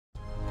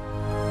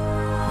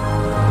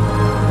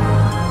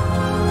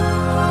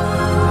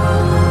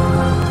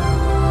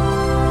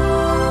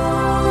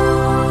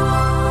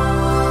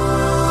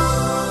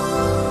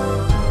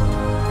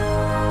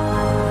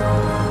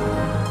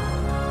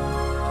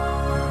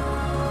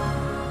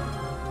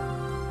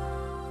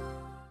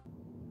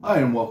Hi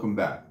and welcome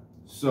back.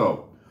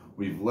 So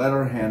we've let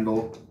our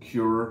handle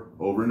cure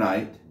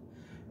overnight,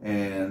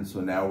 and so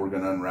now we're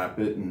going to unwrap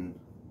it and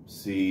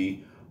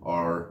see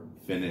our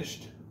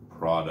finished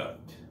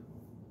product.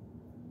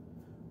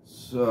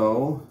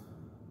 So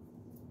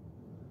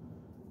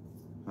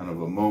kind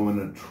of a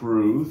moment of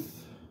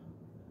truth,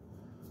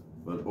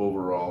 but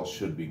overall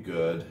should be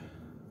good.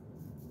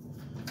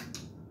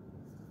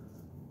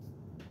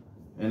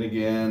 And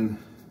again,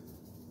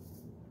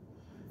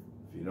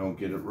 if you don't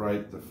get it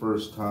right the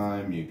first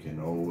time, you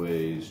can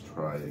always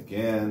try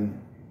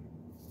again.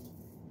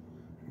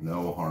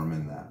 No harm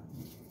in that.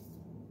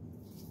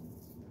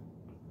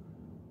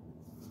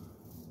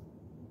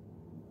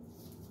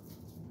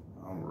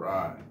 All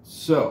right,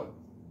 so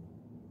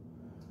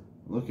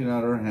looking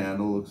at our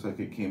handle, looks like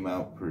it came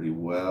out pretty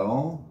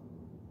well.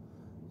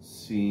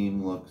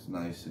 Seam looks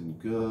nice and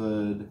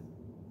good.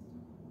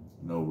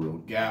 No real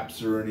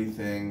gaps or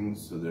anything.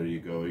 So there you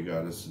go, you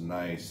got us a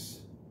nice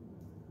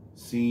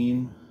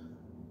seam,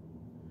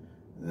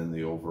 and then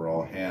the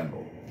overall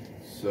handle.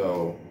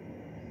 So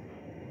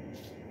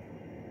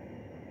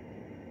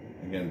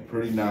again,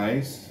 pretty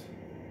nice,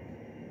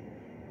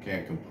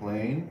 can't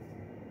complain.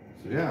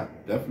 So yeah,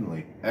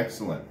 definitely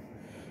excellent.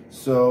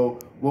 So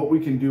what we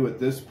can do at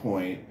this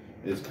point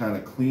is kind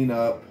of clean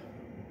up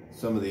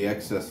some of the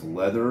excess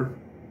leather.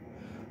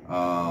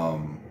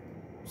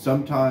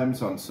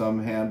 Sometimes on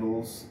some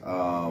handles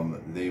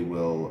they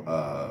will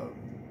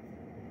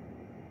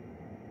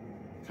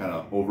kind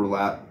of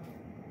overlap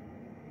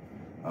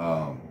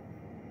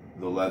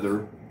the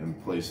leather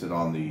and place it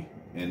on the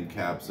end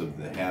caps of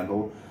the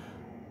handle.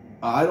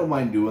 I don't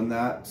mind doing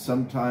that.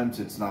 Sometimes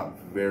it's not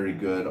very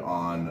good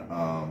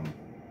on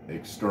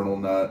external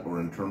nut or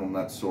internal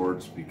nut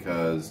swords,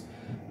 because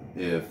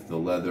if the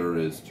leather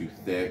is too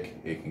thick,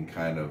 it can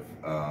kind of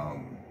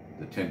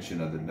the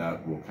tension of the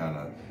nut will kind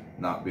of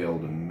not be able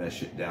to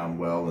mesh it down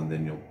well, and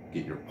then you'll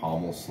get your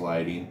pommel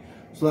sliding.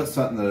 So that's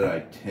something that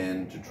I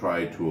tend to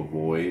try to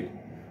avoid.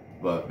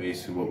 But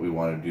basically what we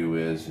want to do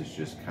is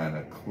just kind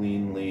of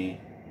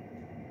cleanly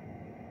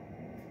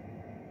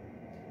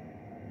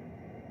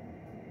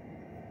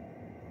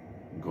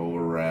go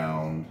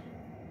around.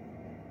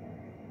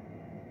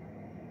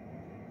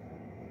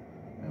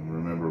 And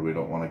remember, we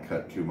don't want to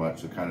cut too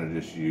much, so kind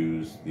of just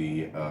use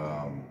the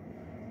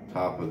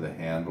top of the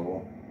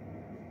handle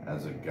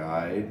as a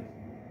guide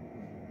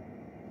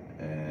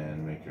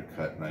and make your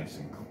cut nice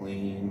and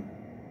clean.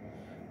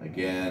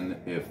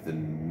 Again, if the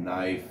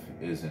knife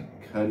isn't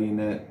cutting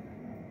it,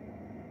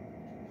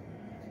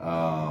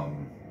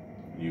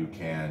 you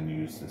can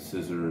use the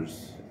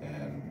scissors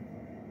and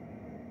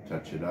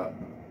touch it up.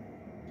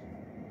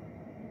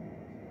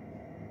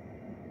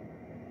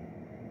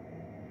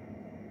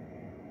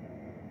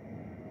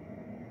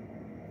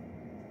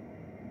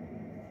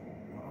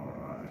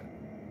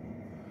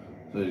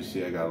 So you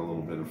see I got a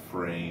little bit of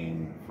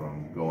fraying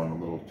from going a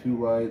little too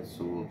light,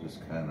 so we'll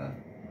just kind of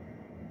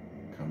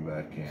come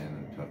back in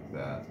and tuck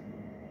that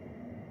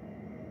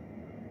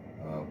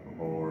up.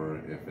 Or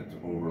if it's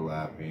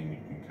overlapping, you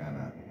can kind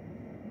of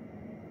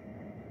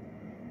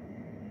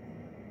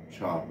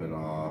chop it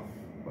off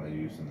by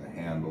using the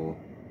handle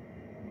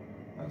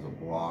as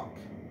a block.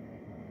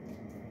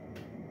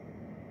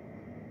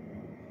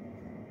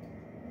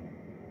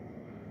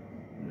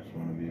 Just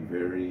want to be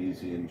very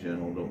easy and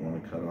gentle. Don't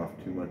want to cut off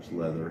too much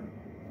leather.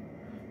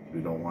 We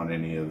don't want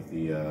any of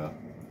the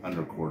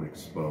undercord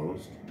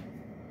exposed.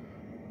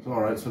 So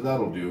alright, so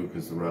that'll do,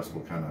 because the rest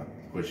will kind of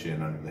push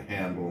in under the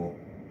handle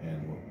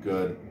and look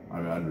good. I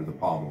mean, under the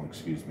pommel,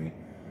 excuse me.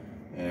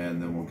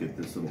 And then we'll get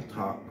this little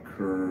top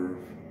curve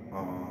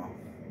off.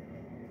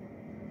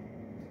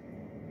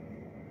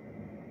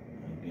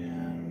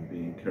 Again,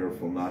 being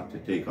careful not to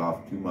take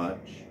off too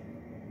much.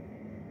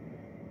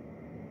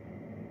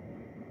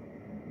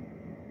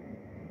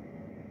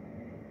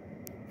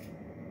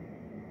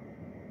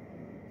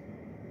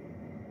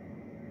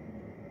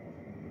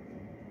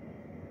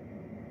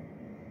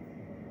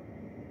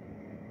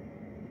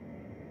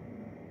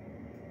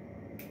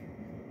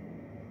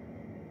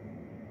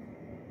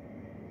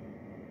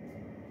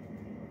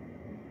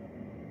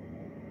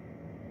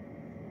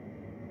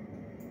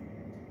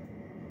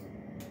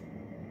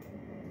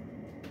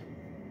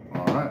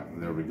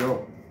 There we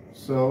go.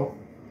 So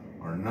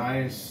our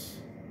nice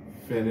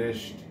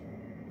finished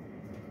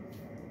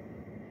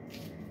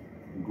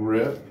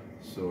grip.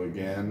 So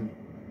again,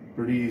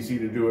 pretty easy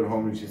to do at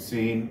home, as you've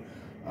seen.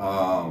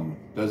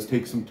 Does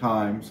take some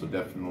time, so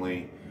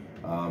definitely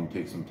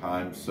take some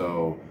time.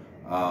 So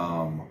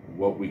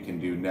what we can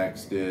do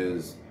next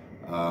is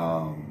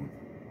I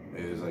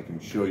can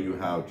show you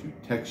how to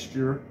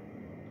texture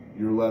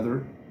your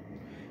leather,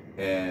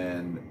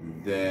 and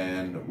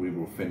then we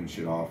will finish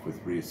it off with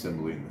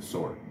reassembling the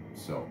sword.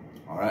 So,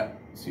 all right,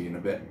 see you in a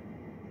bit.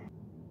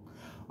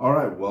 All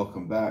right,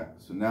 welcome back.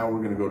 So now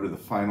we're gonna go to the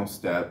final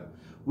step,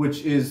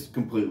 which is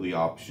completely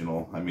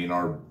optional. I mean,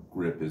 our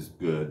grip is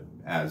good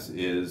as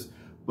is,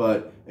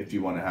 but if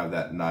you wanna have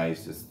that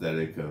nice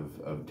aesthetic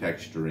of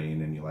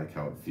texturing and you like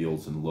how it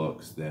feels and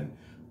looks, then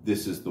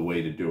this is the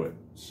way to do it.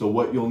 So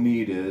what you'll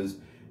need is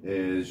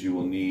you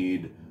will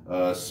need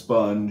a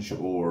sponge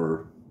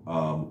or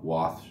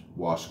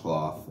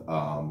washcloth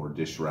or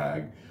dish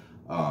rag,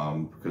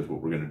 because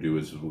what we're going to do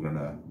is we're going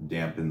to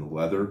dampen the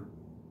leather.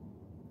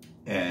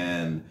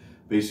 And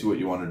basically what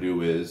you want to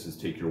do is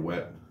take your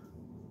wet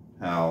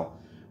towel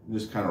and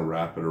just kind of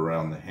wrap it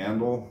around the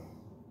handle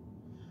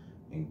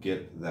and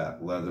get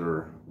that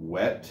leather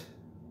wet.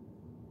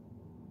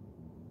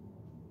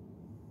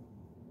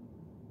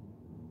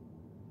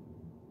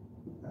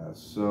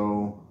 As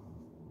so.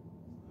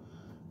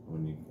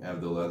 When you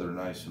have the leather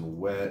nice and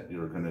wet,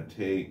 you're going to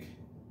take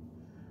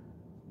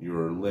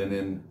your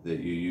linen that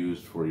you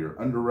used for your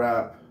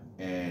underwrap,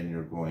 and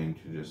you're going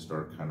to just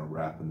start kind of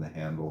wrapping the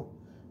handle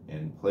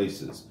in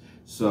places.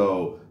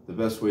 So the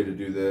best way to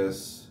do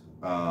this,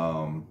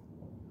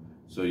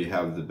 so you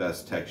have the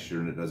best texture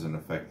and it doesn't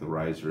affect the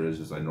riser,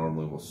 is I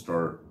normally will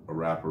start a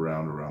wrap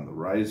around the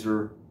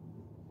riser,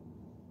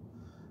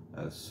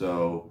 as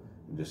so,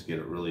 and just get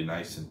it really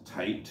nice and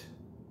tight.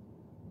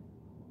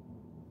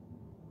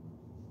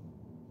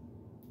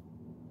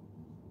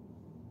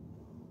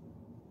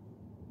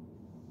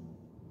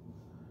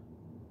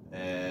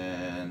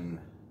 And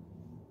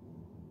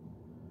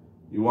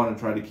you want to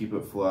try to keep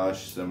it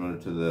flush, similar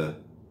to the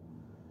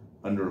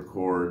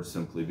undercord,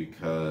 simply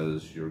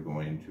because you're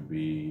going to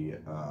be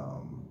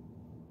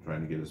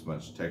trying to get as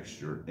much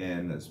texture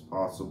in as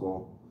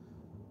possible.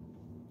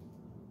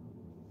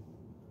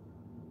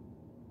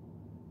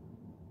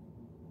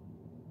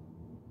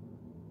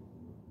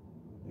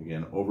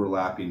 Again,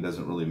 overlapping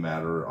doesn't really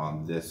matter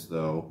on this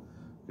though,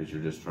 because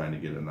you're just trying to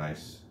get a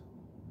nice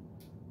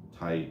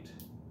tight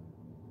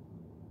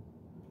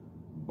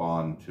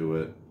bond to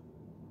it.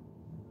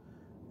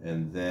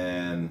 And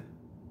then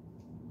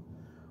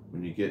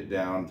when you get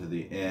down to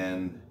the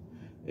end,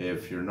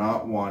 if you're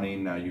not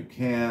wanting, now you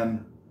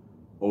can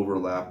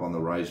overlap on the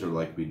riser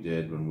like we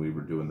did when we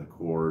were doing the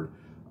cord,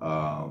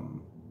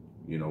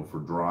 you know, for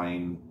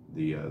drying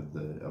the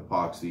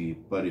epoxy.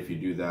 But if you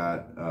do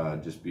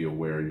that, just be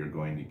aware you're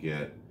going to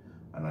get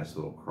a nice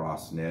little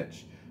cross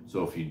niche.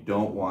 So if you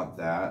don't want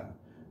that,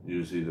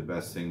 usually the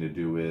best thing to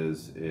do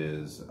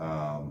is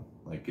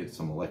like get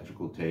some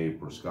electrical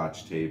tape or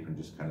Scotch tape and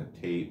just kind of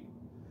tape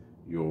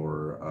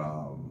your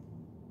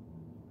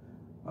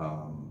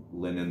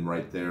linen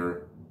right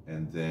there,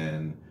 and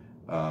then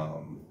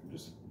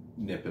just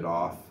nip it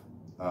off.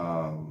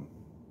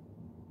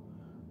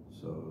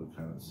 So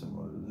kind of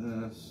similar to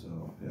this.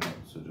 So yeah,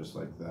 so just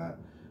like that.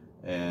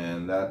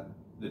 And that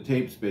the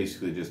tape's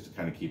basically just to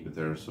kind of keep it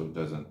there so it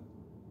doesn't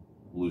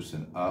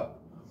loosen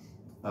up.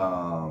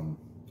 And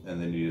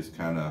then you just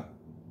kind of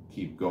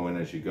keep going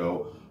as you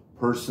go.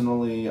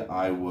 Personally,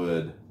 I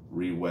would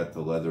re-wet the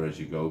leather as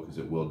you go because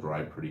it will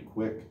dry pretty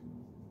quick.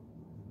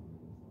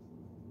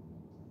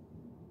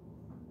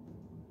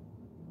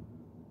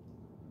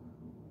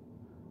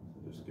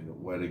 Just get it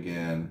wet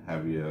again.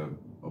 Have you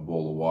a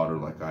bowl of water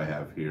like I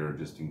have here,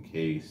 just in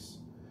case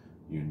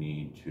you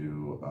need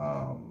to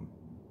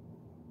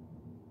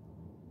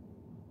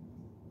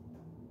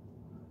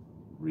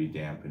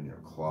re-dampen your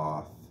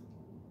cloth.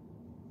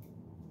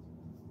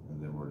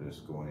 And then we're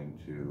just going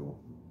to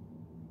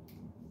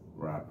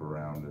wrap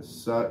around as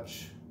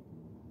such.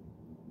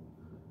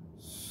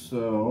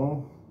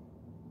 So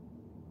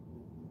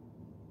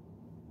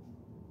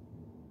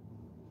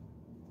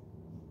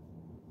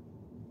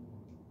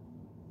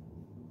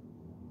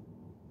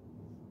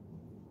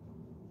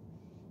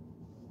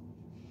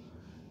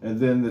and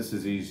then this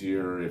is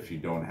easier if you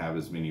don't have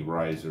as many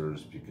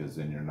risers, because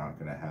then you're not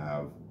going to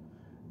have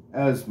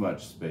as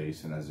much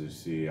space. And as you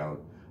see, I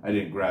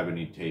didn't grab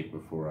any tape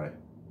before I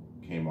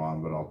came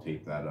on, but I'll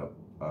tape that up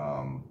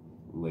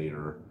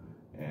later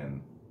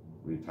and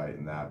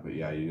retighten that. But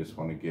yeah, you just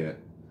want to get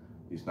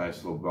these nice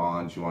little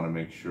bonds. You want to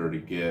make sure to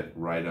get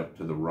right up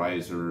to the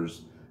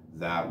risers.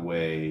 That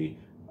way,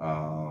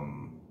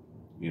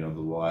 you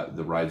know,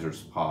 the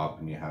risers pop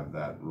and you have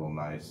that real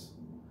nice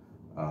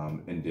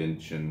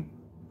indentation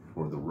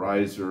for the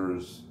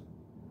risers.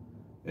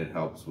 It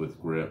helps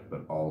with grip,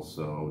 but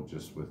also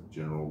just with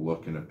general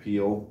look and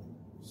appeal.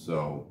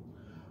 So,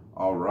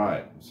 all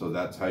right, so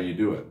that's how you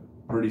do it.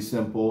 Pretty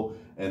simple.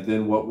 And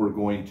then what we're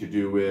going to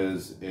do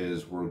is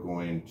we're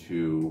going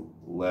to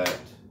let,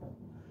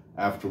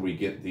 after we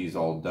get these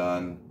all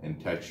done and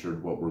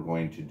textured, what we're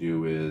going to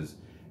do is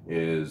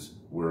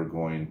we're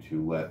going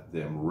to let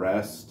them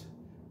rest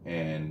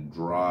and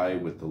dry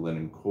with the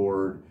linen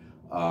cord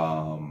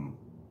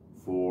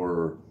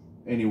for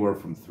anywhere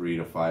from 3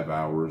 to 5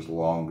 hours,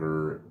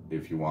 longer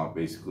if you want.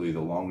 Basically,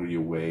 the longer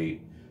you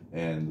wait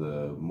and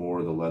the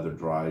more the leather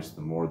dries,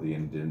 the more the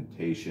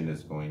indentation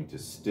is going to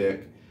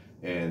stick.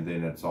 And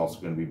then it's also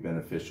going to be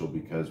beneficial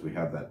because we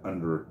have that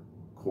under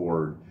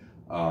cord.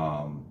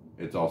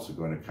 It's also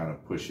going to kind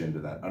of push into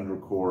that under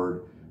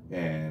cord,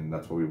 and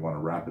that's why we want to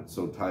wrap it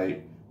so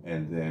tight.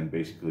 And then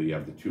basically you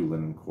have the two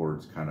linen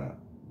cords kind of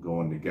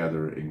going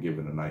together and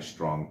giving a nice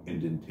strong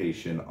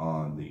indentation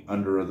on the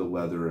under of the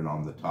leather and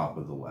on the top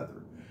of the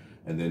leather.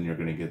 And then you're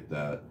going to get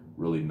that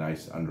really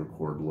nice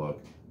undercord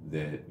look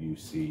that you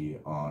see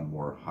on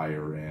more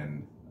higher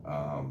end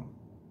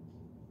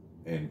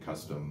and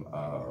custom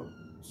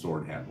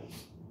sword handles.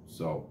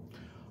 So,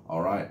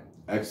 all right,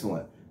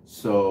 excellent.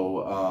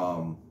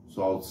 So,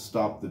 so I'll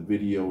stop the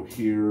video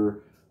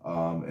here,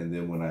 and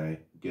then when I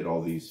get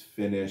all these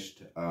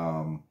finished,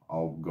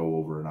 I'll go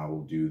over and I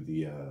will do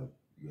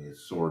the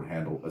sword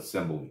handle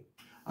assembly.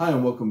 Hi,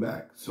 and welcome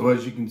back. So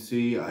as you can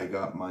see, I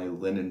got my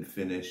linen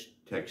finish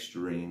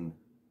texturing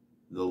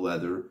the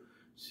leather.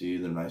 See,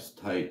 they're nice,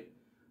 tight,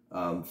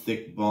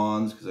 thick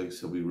bonds, because like I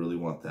said, we really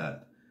want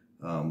that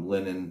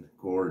linen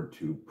cord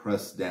to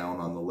press down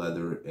on the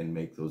leather and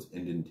make those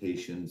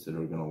indentations that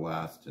are going to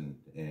last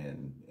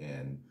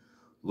and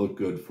look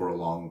good for a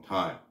long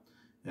time.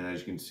 And as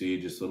you can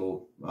see, just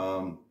little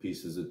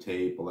pieces of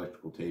tape,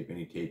 electrical tape,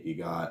 any tape you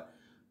got,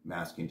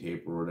 masking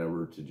tape or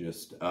whatever, to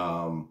just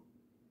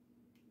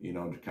you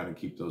know, to kind of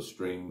keep those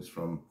strings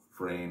from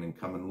fraying and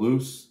coming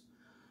loose.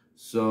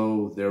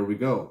 So there we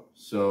go.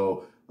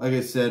 So like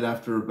I said,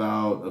 after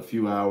about a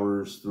few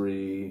hours,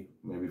 3,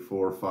 maybe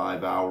 4 or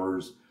 5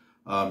 hours,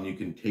 you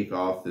can take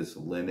off this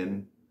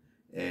linen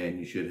and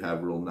you should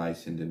have real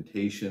nice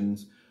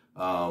indentations.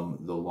 The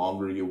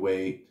longer you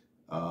wait,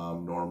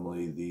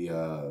 normally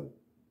the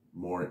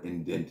more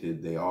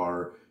indented they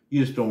are. You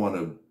just don't want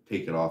to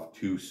take it off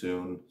too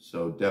soon.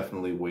 So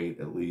definitely wait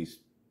at least,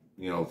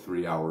 you know,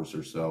 3 hours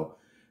or so,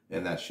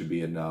 and that should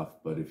be enough.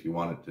 But if you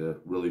want it to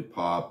really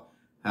pop,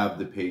 have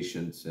the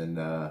patience and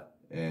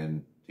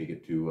take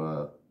it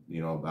to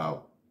you know,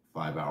 about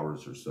 5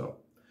 hours or so.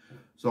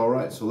 So all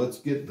right, so let's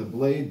get the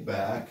blade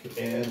back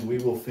and we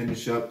will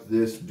finish up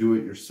this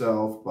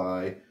do-it-yourself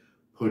by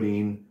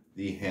putting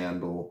the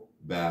handle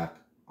back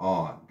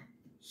on.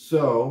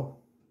 So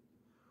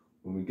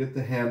when we get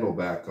the handle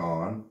back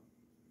on,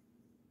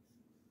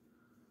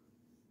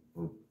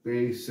 we're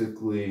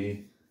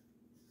basically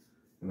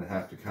gonna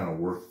have to kind of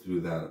work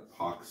through that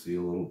epoxy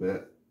a little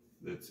bit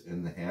that's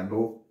in the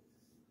handle.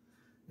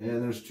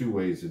 And there's 2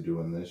 ways of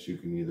doing this. You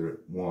can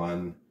either,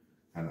 one,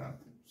 kind of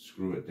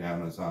screw it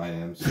down as I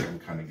am, so I'm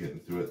kind of getting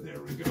through it.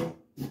 There we go.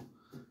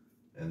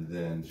 And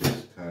then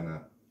just kind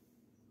of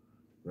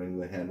bring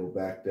the handle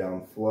back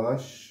down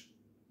flush.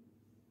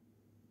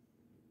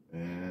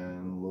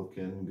 And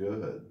looking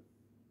good.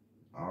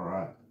 All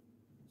right.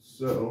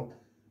 So,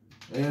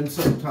 and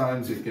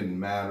sometimes it can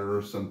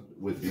matter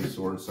with these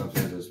swords,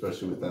 sometimes,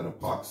 especially with that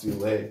epoxy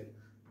lay,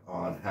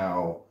 on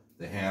how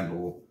the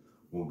handle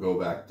will go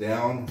back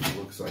down. It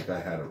looks like I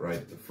had it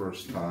right the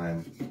first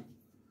time.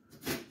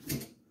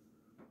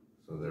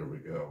 So there we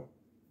go.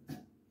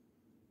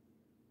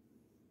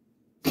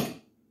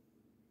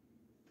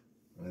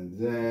 And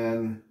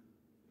then,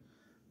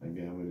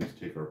 again, we just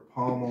take our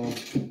pommel,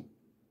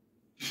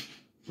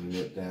 bring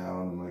it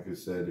down, and like I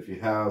said, if you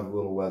have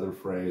little leather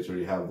frays or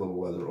you have little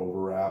leather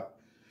overwrap,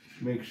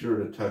 make sure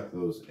to tuck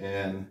those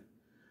in.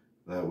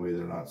 That way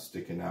they're not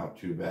sticking out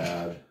too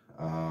bad.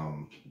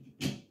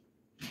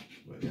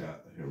 But yeah,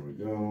 here we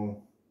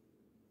go.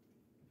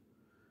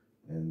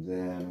 And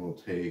then we'll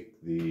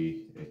take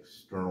the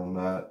external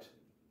nut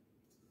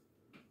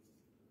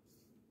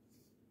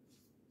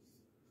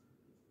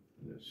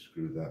and just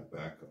screw that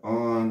back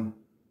on.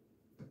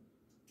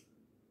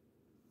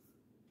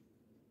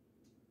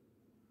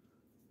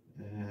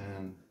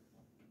 And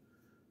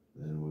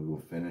then we will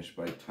finish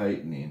by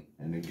tightening.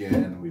 And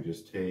again, we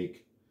just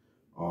take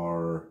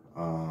our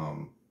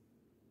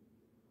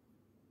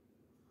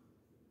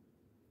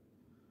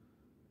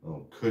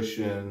little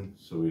cushion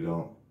so we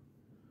don't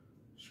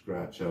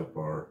scratch up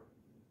our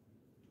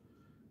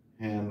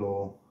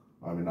handle.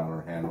 I mean, not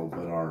our handle,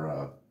 but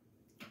our,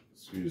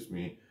 excuse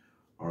me,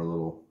 our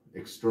little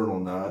external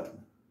nut.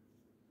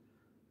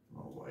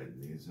 I'll widen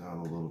these out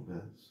a little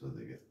bit so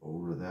they get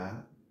over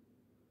that.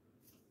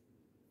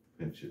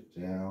 Pinch it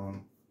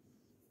down.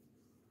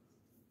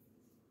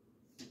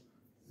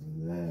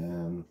 And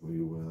then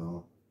we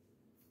will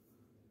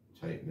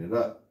tighten it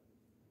up.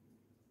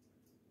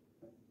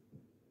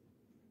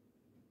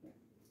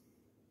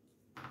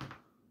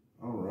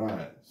 All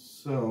right,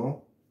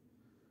 so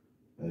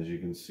as you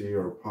can see,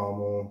 our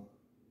pommel,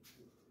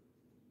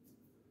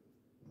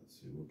 let's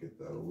see, we'll get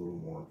that a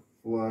little more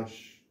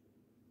flush.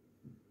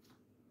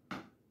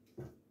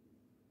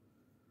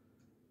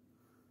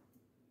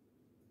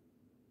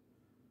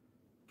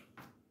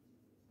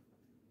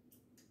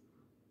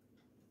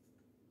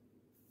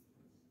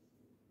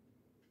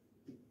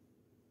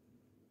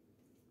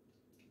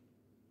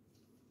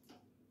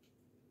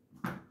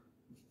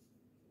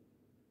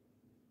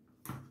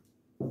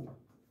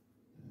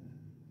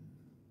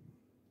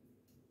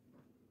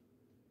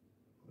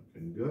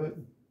 Looking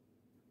good.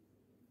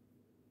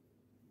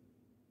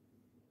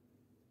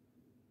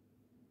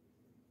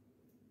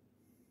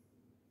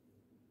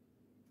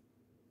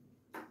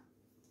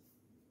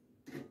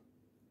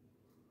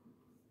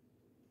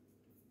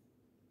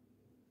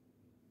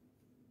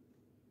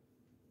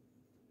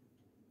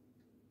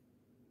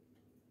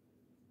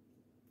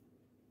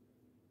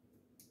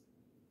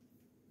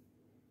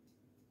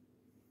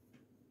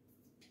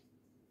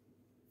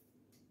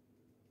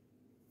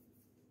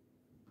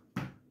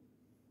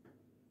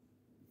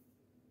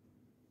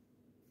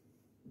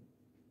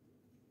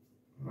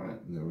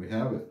 And there we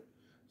have it.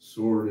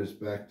 Sword is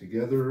back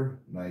together,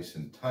 nice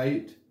and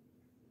tight,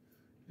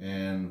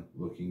 and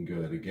looking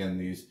good. Again,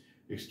 these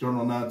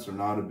external nuts are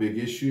not a big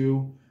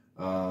issue.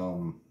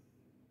 You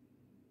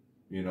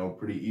know,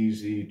 pretty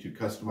easy to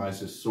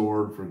customize this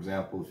sword. For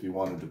example, if you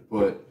wanted to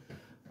put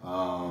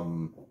a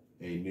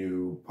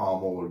new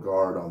pommel or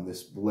guard on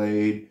this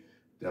blade,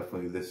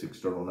 definitely this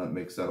external nut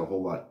makes that a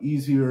whole lot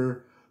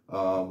easier.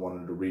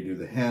 Wanted to redo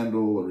the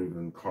handle or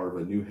even carve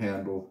a new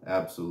handle,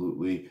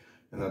 absolutely.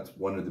 And that's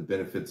one of the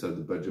benefits of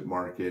the budget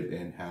market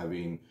and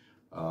having,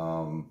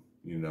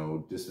 you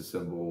know,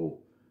 disassemble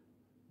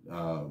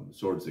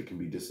swords that can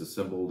be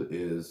disassembled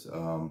is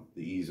the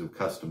ease of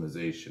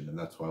customization. And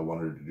that's why I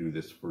wanted to do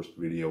this first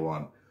video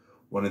on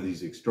one of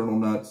these external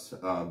nuts,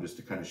 just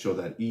to kind of show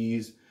that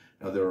ease.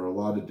 Now, there are a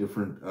lot of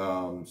different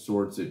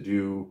swords that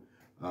do,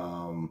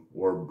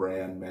 or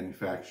brand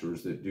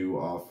manufacturers that do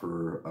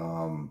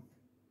offer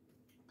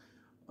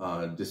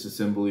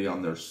disassembly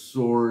on their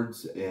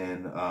swords.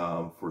 And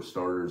for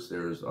starters,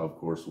 there's of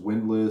course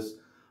Windlass,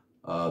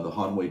 the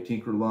Hanwei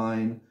Tinker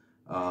line,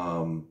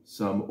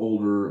 some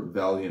older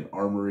Valiant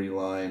Armory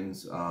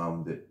lines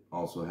that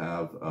also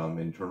have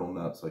internal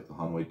nuts like the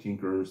Hanwei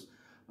Tinkers,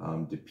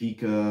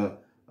 D.I.Y,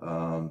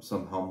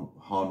 some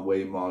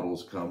Hanwei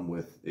models come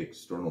with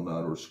external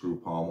nut or screw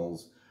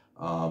pommels.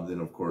 Then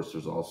of course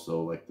there's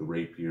also like the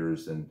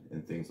rapiers and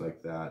things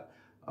like that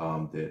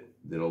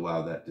that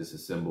allow that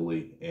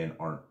disassembly and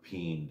aren't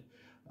peened.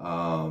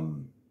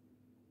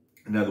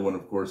 Another one,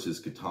 of course,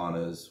 is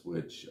katanas,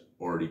 which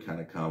already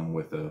kind of come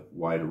with a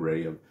wide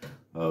array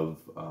of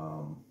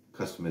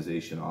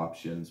customization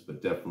options,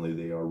 but definitely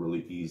they are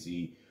really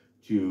easy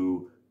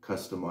to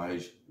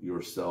customize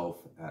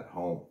yourself at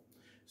home.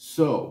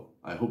 So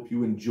I hope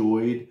you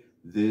enjoyed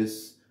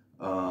this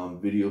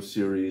video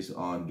series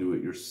on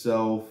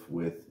do-it-yourself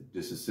with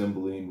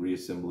disassembling,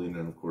 reassembling,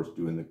 and of course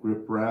doing the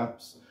grip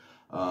wraps.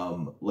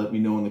 Let me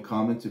know in the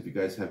comments if you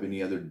guys have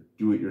any other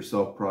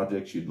do-it-yourself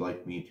projects you'd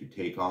like me to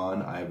take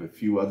on. I have a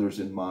few others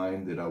in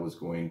mind that I was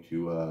going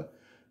to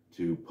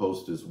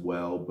post as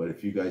well, but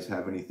if you guys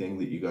have anything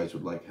that you guys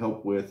would like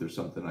help with or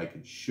something I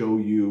could show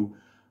you,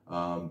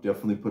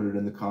 definitely put it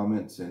in the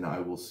comments and I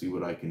will see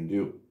what I can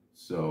do.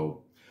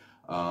 So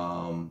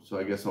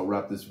I guess I'll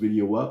wrap this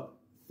video up.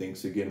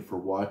 Thanks again for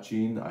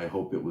watching. I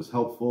hope it was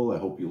helpful. I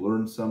hope you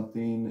learned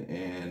something,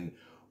 and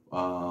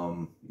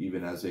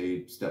even as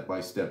a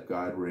step-by-step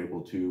guide, we're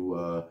able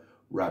to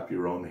wrap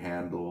your own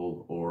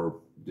handle or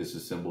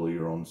disassemble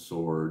your own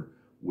sword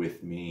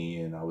with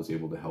me, and I was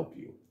able to help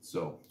you.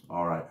 So,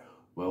 all right,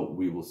 well,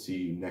 we will see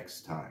you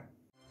next time.